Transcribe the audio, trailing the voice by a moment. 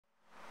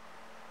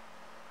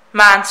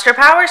Monster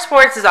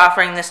Powersports is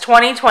offering this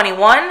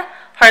 2021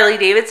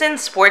 Harley-Davidson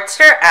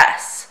Sportster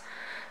S.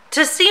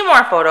 To see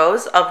more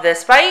photos of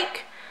this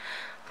bike,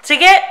 to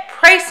get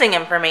pricing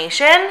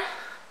information,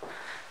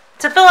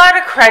 to fill out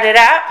a credit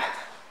app,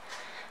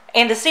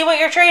 and to see what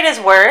your trade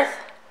is worth,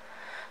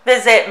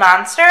 visit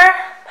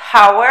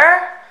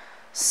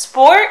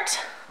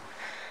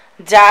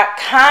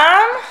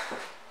monsterpowersport.com.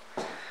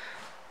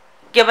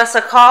 Give us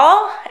a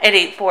call at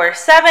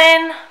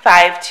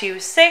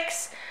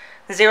 847-526-0500.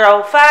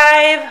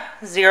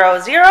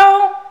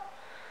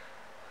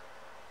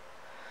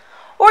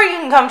 Or you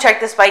can come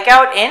check this bike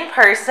out in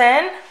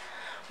person.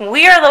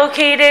 We are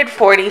located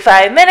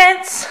 45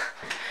 minutes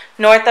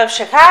north of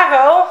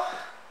Chicago,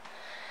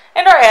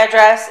 and our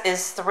address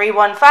is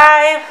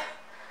 315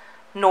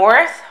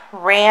 North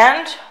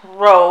Rand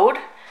Road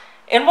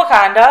in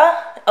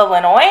Wauconda,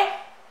 Illinois.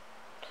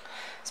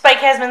 This bike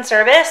has been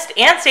serviced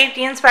and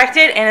safety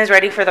inspected and is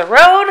ready for the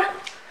road.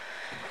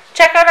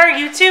 Check out our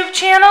YouTube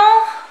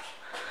channel,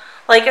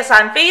 like us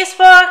on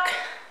Facebook,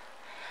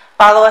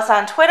 follow us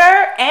on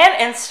Twitter and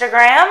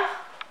Instagram.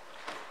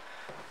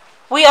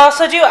 We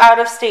also do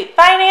out-of-state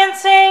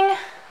financing,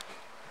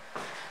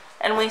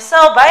 and we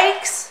sell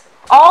bikes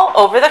all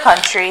over the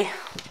country.